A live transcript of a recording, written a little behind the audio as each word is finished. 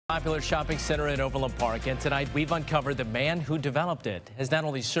Popular shopping center in Overland Park, and tonight we've uncovered the man who developed it has not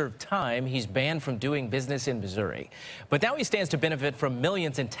only served time, he's banned from doing business in Missouri, but now he stands to benefit from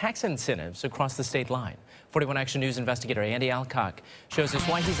millions in tax incentives across the state line. 41 Action News investigator Andy Alcock shows us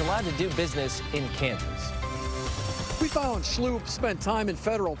why he's allowed to do business in Kansas. We found Schlup spent time in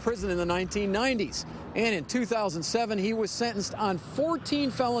federal prison in the 1990s, and in 2007 he was sentenced on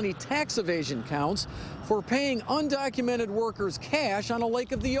 14 felony tax evasion counts for paying undocumented workers cash on a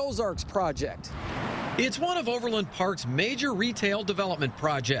Lake of the Ozarks project. It's one of Overland Park's major retail development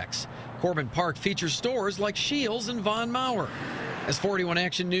projects. Corbin Park features stores like Scheels and Von Mauer. As 41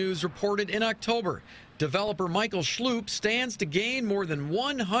 Action News reported in October, developer Michael Schlup stands to gain more than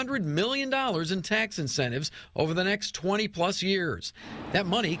 $100 million in tax incentives over the next 20-plus years. That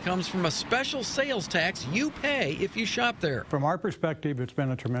money comes from a special sales tax you pay if you shop there. From our perspective, it's been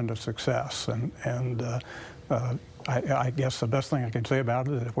a tremendous success, and I guess the best thing I can say about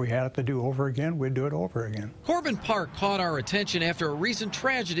it is if we had it to do over again, we'd do it over again. Corbin Park caught our attention after a recent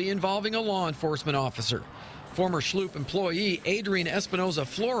tragedy involving a law enforcement officer. Former Schlup employee Adrian Espinoza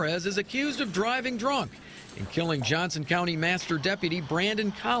Flores is accused of driving drunk and killing Johnson County Master Deputy Brandon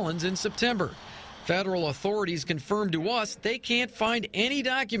Collins in September. Federal authorities confirmed to us they can't find any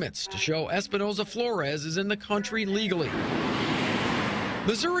documents to show Espinoza Flores is in the country legally.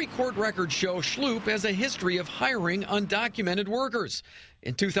 Missouri court records show Schlup has a history of hiring undocumented workers.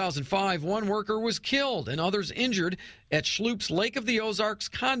 In 2005, one worker was killed and others injured at Schlup's Lake of the Ozarks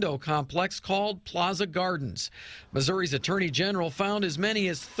condo complex called Plaza Gardens. Missouri's Attorney General found as many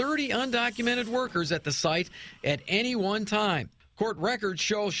as 30 undocumented workers at the site at any one time. Court records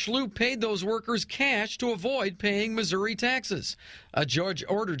show Schlup paid those workers cash to avoid paying Missouri taxes. A judge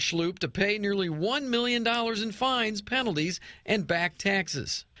ordered Schlup to pay nearly $1 million in fines, penalties, and back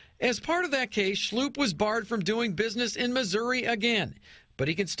taxes. As part of that case, Schlup was barred from doing business in Missouri again, but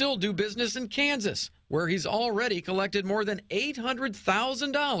he can still do business in Kansas, where he's already collected more than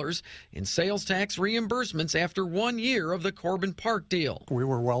 $800,000 in sales tax reimbursements after 1 year of the Corbin Park deal. We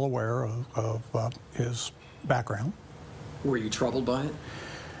were well aware of his background. Were you troubled by it?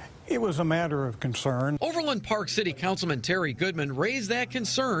 It was a matter of concern. Overland Park City Councilman Terry Goodman raised that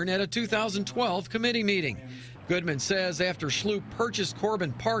concern at a 2012 committee meeting. Goodman says after Schlup purchased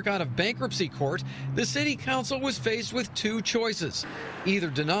Corbin Park out of bankruptcy court, the city council was faced with two choices.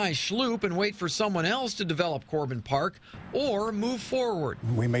 Either deny Schlup and wait for someone else to develop Corbin Park, or move forward.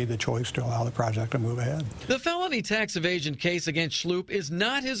 We made the choice to allow the project to move ahead. The felony tax evasion case against Schlup is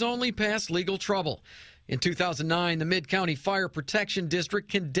not his only past legal trouble. In 2009, the Mid-County Fire Protection District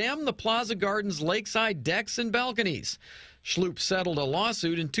condemned the Plaza Gardens lakeside decks and balconies. Schlup settled a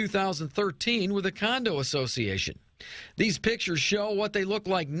lawsuit in 2013 with a condo association. These pictures show what they look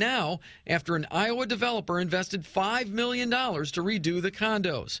like now after an Iowa developer invested $5 million to redo the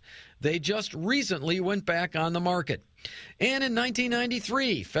condos. They just recently went back on the market. And in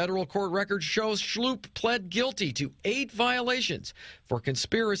 1993, federal court records shows Schlup pled guilty to 8 violations for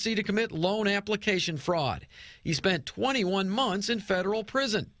conspiracy to commit loan application fraud. He spent 21 months in federal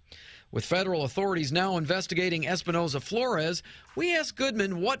prison. With federal authorities now investigating Espinoza Flores, we asked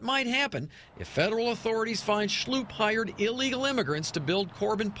Goodman what might happen if federal authorities find Schlup hired illegal immigrants to build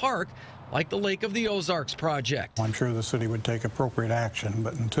Corbin Park like the Lake of the Ozarks project. I'm sure the city would take appropriate action,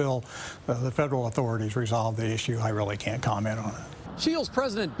 but until the federal authorities resolve the issue, I really can't comment on it. Scheels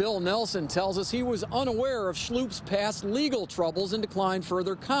President Bill Nelson tells us he was unaware of Schlup's past legal troubles and declined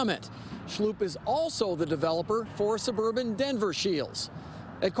further comment. Schlup is also the developer for suburban Denver Scheels.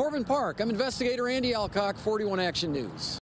 At Corbin Park, I'm investigator Andy Alcock, 41 Action News.